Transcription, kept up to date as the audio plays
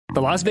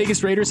The Las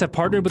Vegas Raiders have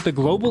partnered with the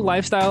global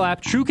lifestyle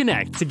app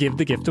TrueConnect to give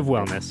the gift of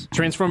wellness.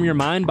 Transform your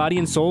mind, body,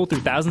 and soul through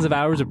thousands of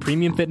hours of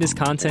premium fitness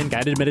content,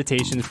 guided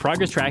meditations,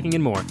 progress tracking,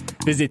 and more.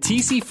 Visit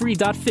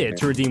tcfree.fit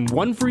to redeem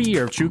 1 free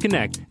year of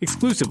TrueConnect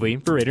exclusively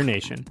for Raider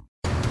Nation.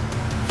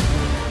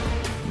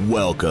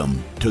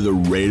 Welcome to the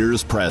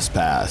Raiders Press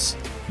Pass,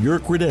 your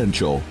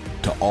credential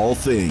to all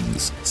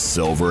things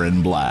silver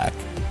and black.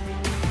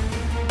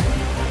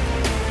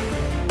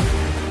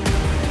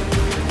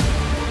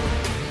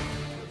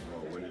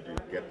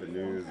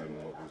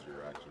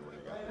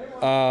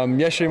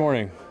 Yesterday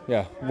morning,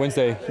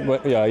 Wednesday,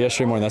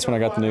 yesterday morning. That's when I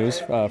got the news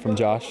from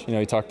Josh.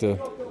 He talked to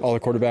all the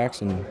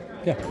quarterbacks, and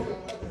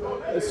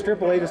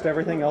Strip away just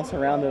everything else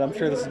around it. I'm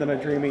sure this has been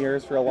a dream of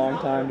yours for a long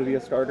time to be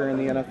a starter in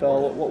the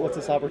NFL. What's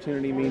this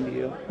opportunity mean to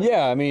you?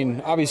 Yeah, I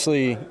mean,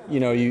 obviously,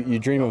 you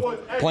dream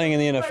of playing in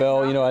the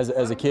NFL,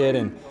 as a kid,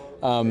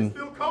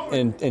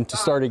 and to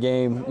start a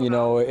game,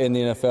 in the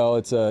NFL,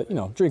 it's a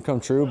dream come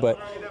true. But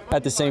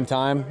at the same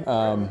time,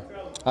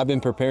 I've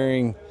been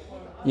preparing.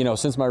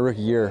 Since my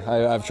rookie year,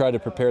 I've tried to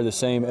prepare the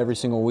same every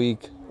single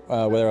week,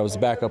 whether I was the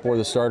backup or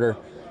the starter.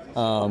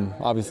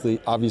 Obviously,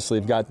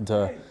 I've gotten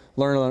to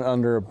learn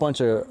under a bunch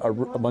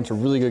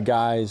of really good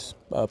guys,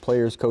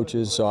 players,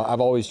 coaches. So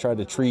I've always tried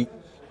to treat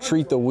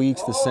the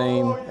weeks the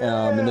same,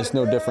 and it's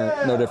no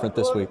different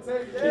this week.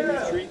 Can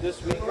you treat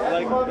this week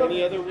like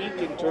any other week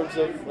in terms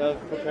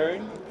of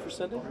preparing for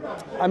Sunday?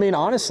 I mean,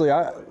 honestly,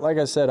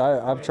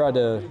 I've tried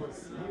to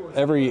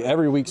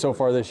every week so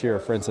far this year.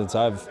 For instance,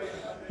 I've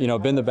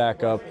been the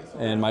backup,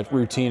 and my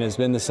routine has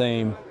been the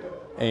same,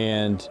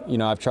 and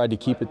I've tried to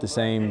keep it the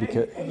same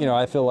because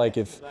I feel like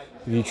if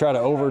you try to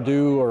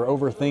overdo or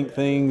overthink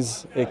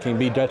things, it can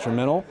be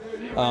detrimental.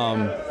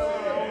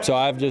 So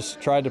I've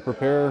just tried to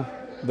prepare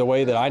the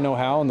way that I know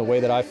how and the way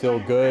that I feel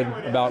good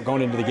about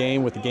going into the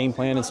game with the game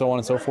plan and so on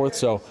and so forth.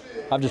 So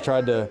I've just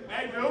tried to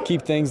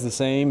keep things the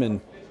same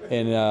and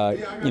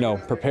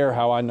prepare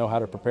how I know how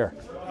to prepare.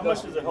 How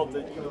much does it help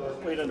that you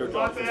played under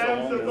Josh for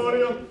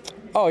so long?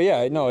 Oh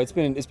yeah, no, it's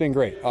been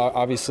great.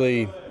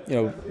 Obviously,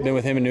 been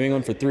with him in New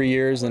England for 3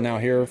 years, and now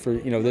here for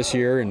this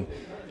year, and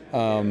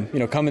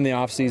come in the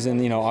off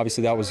season,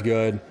 obviously that was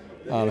good,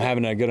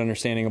 having a good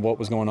understanding of what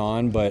was going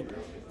on. But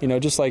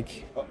just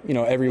like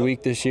every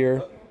week this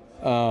year,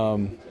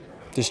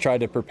 just tried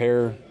to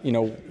prepare,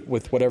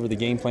 with whatever the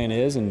game plan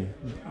is, and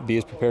be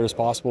as prepared as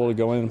possible to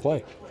go in and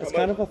play. It's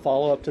kind of a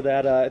follow-up to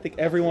that. I think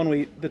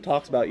everyone that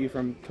talks about you,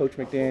 from Coach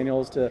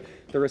McDaniels to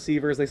the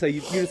receivers, they say you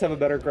just have a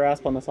better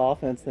grasp on this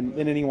offense than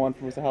anyone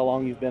from how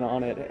long you've been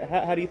on it.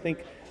 How do you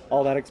think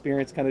all that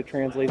experience kind of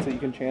translates that you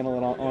can channel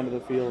it onto the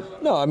field?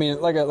 No, I mean,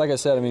 like I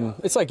said, I mean,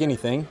 it's like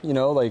anything,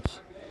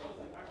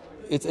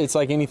 it's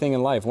like anything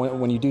in life.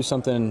 When you do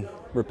something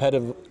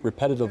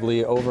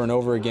repetitively over and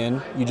over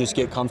again, you just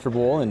get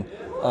comfortable. And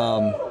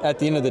at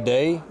the end of the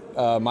day,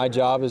 my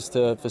job is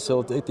to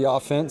facilitate the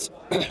offense,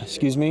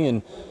 excuse me,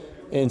 and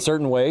in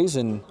certain ways.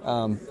 And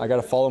I got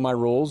to follow my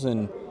rules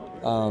and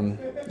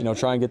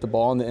try and get the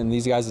ball in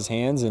these guys'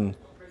 hands and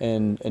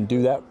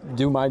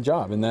do my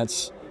job. And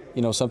that's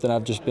something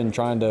I've just been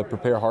trying to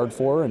prepare hard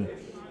for, and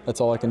that's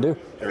all I can do.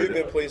 Have you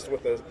been pleased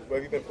with the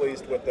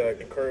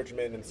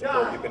encouragement and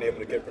support you've been able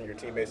to get from your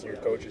teammates and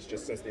your coaches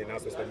just since the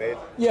announcement's been made?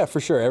 Yeah, for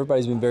sure.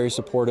 Everybody's been very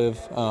supportive.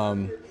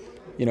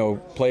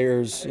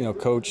 Players,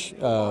 coach,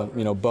 Bo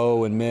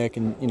and Mick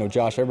and,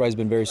 Josh, everybody's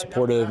been very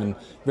supportive and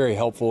very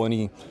helpful.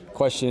 Any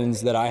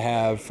questions that I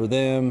have for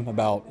them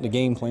about the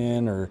game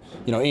plan or,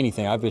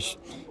 anything,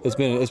 it's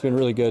been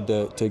really good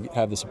to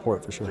have the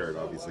support for sure. Jared,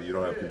 obviously you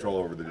don't have control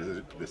over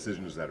the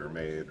decisions that are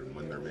made and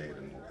when they're made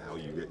and how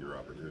you get your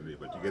opportunity,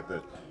 but you get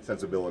the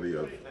sensibility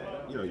of,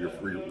 you're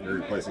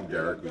replacing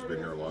Derek, who's been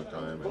here a long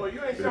time,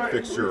 and been a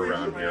fixture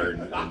around here,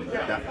 and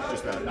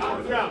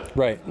that.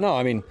 Right. No,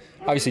 I mean,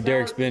 obviously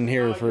Derek's been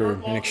here for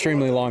an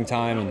extremely long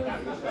time, and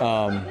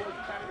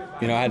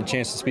I had a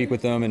chance to speak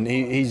with him, and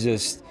he's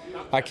just,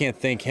 I can't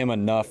thank him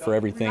enough for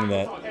everything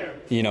that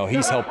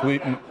he's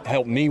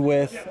helped me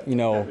with,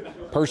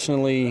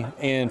 personally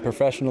and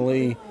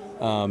professionally.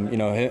 Him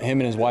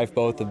and his wife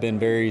both have been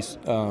very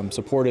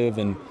supportive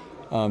and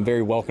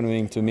very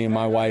welcoming to me and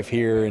my wife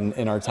here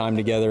in our time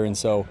together, and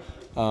so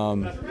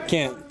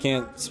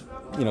can't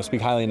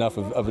speak highly enough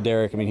of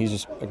Derek. I mean, he's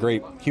just a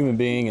great human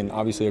being and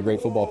obviously a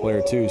great football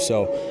player too.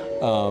 So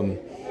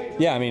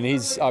I mean,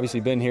 he's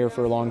obviously been here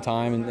for a long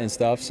time and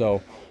stuff.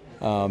 So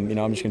I'm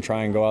just gonna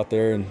try and go out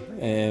there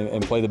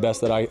and play the best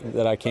that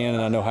I can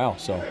and I know how.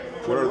 So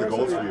what are the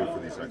goals for you for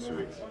these next 2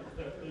 weeks?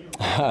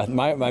 I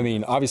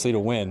mean, obviously to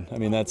win. I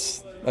mean,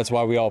 that's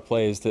why we all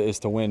play is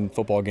to win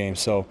football games.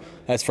 So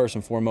that's first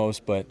and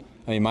foremost. But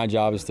I mean, my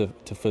job is to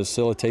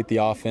facilitate the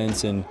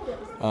offense and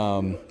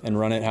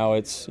run it how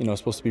it's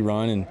supposed to be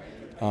run.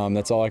 And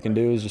that's all I can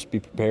do is just be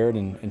prepared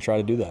and try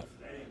to do that.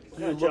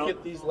 Do you look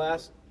at these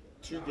last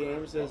 2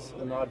 games as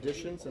an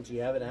audition since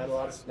you haven't had a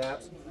lot of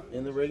snaps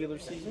in the regular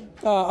season?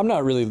 I'm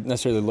not really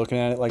necessarily looking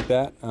at it like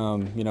that.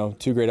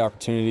 2 great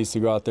opportunities to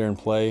go out there and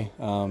play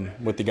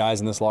with the guys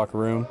in this locker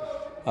room.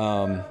 The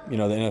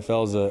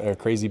NFL is a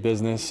crazy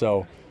business,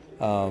 so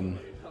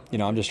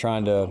I'm just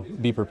trying to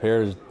be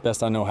prepared as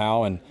best I know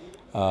how and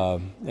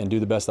do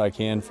the best I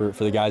can for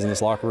the guys in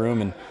this locker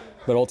room.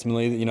 But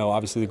ultimately,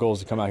 obviously the goal is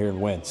to come out here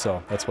and win.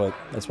 So that's what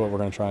we're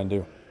going to try and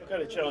do. What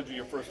kind of challenge are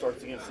your first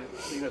starts against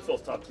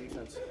NFL's top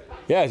defense?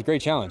 Yeah, it's a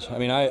great challenge. I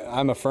mean,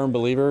 I'm a firm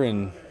believer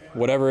in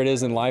whatever it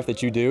is in life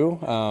that you do.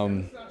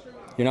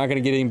 You're not going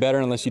to get any better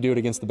unless you do it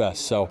against the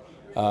best. So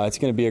it's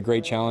going to be a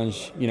great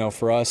challenge,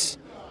 for us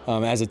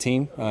as a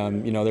team.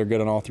 They're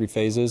good on all three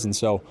phases, and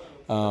so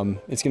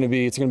it's going to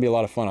be a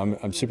lot of fun.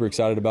 I'm super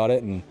excited about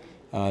it, and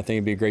I think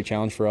it'd be a great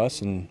challenge for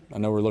us, and I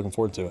know we're looking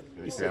forward to it.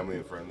 Any family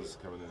and friends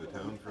coming into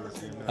town for this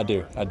game now?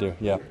 I do,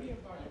 yeah.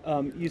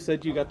 You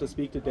said you got to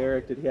speak to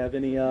Derek. Did he have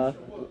any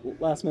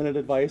last-minute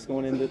advice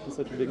going into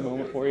such a big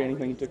moment for you?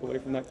 Anything you took away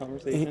from that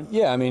conversation?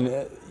 Yeah, I mean,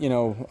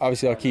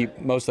 obviously I'll keep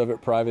most of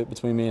it private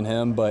between me and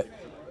him, but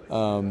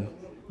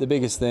the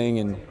biggest thing,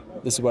 and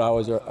this is what I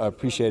always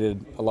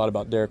appreciated a lot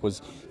about Derek,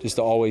 was just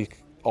to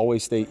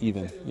always stay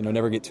even.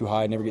 Never get too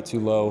high, never get too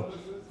low.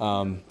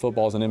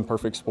 Football's an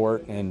imperfect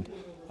sport, and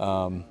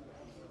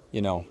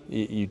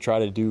you try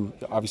to do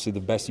obviously the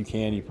best you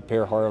can. You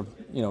prepare hard,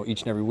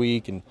 each and every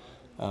week, and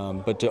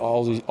but to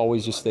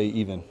always just stay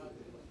even.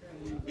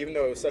 Even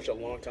though it was such a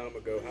long time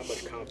ago, how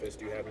much confidence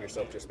do you have in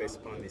yourself just based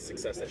upon the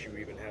success that you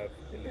even have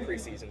in the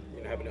preseason,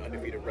 having an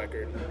undefeated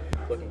record,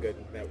 looking good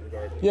in that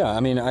regard? Yeah, I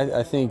mean,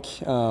 I think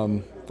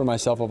for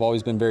myself, I've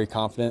always been very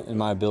confident in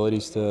my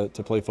abilities to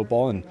play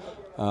football, and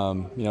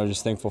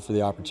just thankful for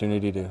the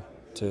opportunity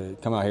to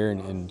come out here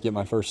and get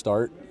my first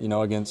start,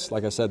 against,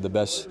 like I said, the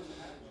best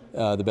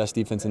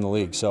defense in the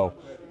league. So,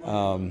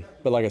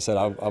 but like I said,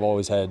 I've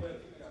always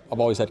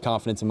had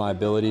confidence in my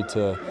ability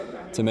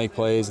to make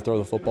plays, to throw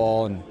the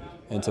football, and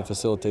to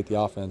facilitate the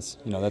offense.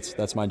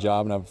 That's my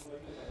job, and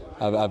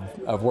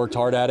I've worked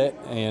hard at it,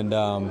 and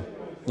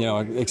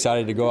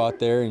excited to go out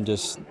there and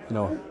just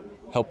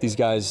help these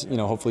guys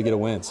hopefully get a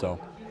win. So,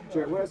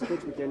 Jared, what has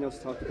Coach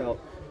McDaniels talked about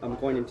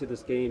going into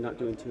this game, not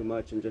doing too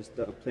much and just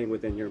playing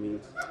within your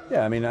means?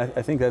 Yeah, I mean, I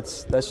think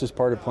that's just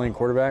part of playing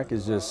quarterback,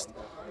 is just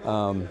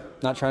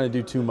not trying to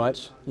do too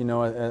much,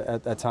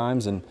 at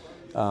times, and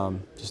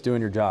just doing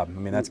your job. I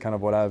mean, that's kind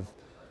of what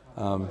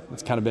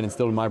it's kind of been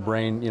instilled in my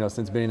brain,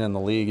 since being in the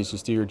league, is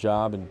just do your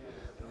job, and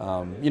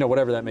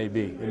whatever that may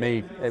be.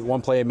 At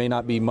one play it may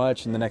not be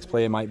much, and the next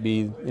play it might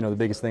be, the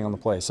biggest thing on the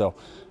play. So,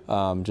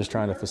 just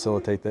trying to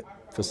facilitate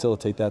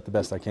that the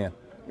best I can.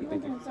 You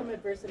went through some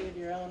adversity of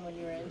your own when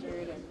you were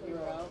injured and you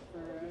were out for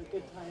a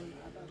good time,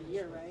 about a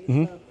year, right?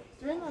 Mm-hmm. So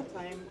during that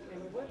time,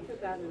 what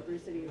did that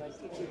adversity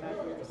teach you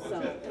about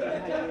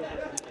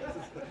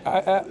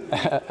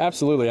yourself?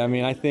 Absolutely. I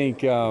mean, I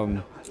think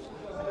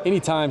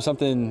anytime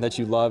something that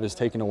you love is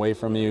taken away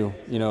from you,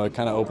 it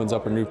kind of opens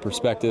up a new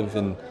perspective.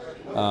 And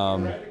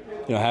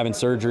having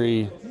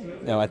surgery,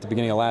 at the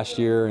beginning of last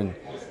year and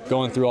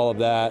going through all of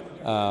that,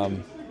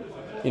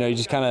 you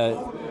just kind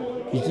of.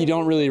 You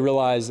don't really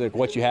realize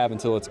what you have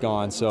until it's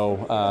gone.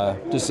 So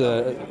just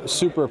a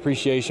super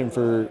appreciation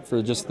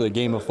for just the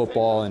game of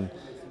football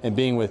and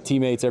being with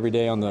teammates every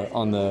day on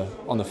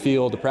the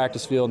field, the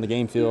practice field, and the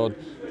game field.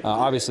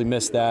 Obviously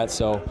missed that.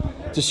 So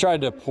just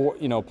tried to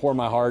pour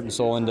my heart and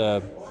soul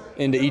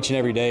into each and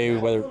every day,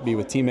 whether it be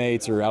with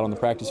teammates or out on the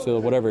practice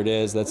field, whatever it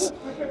is. That's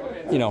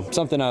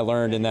something I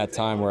learned in that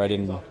time where I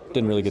didn't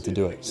really get to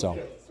do it. So.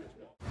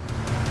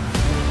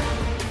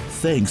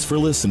 Thanks for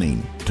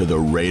listening to the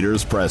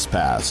Raiders Press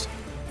Pass.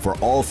 For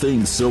all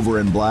things silver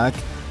and black,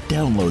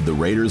 download the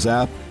Raiders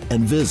app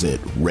and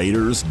visit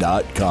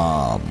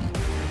Raiders.com.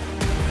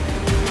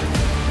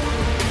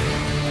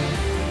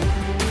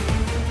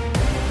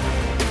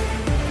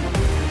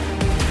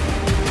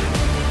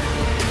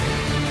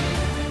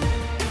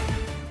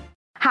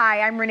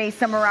 Hi, I'm Renee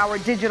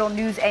Summerauer, digital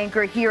news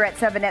anchor here at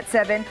 7 at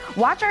 7.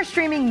 Watch our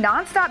streaming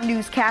nonstop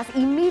newscast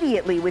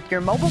immediately with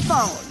your mobile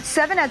phone.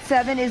 7 at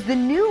 7 is the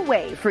new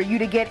way for you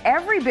to get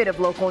every bit of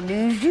local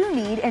news you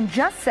need in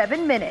just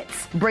 7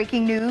 minutes.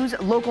 Breaking news,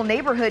 local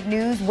neighborhood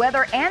news,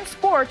 weather, and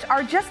sports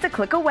are just a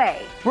click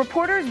away.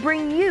 Reporters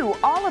bring you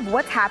all of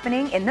what's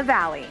happening in the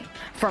Valley.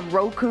 From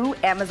Roku,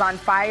 Amazon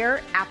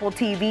Fire, Apple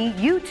TV,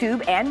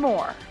 YouTube, and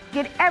more.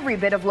 Get every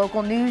bit of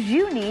local news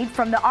you need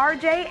from the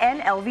RJ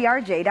and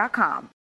LVRJ.com.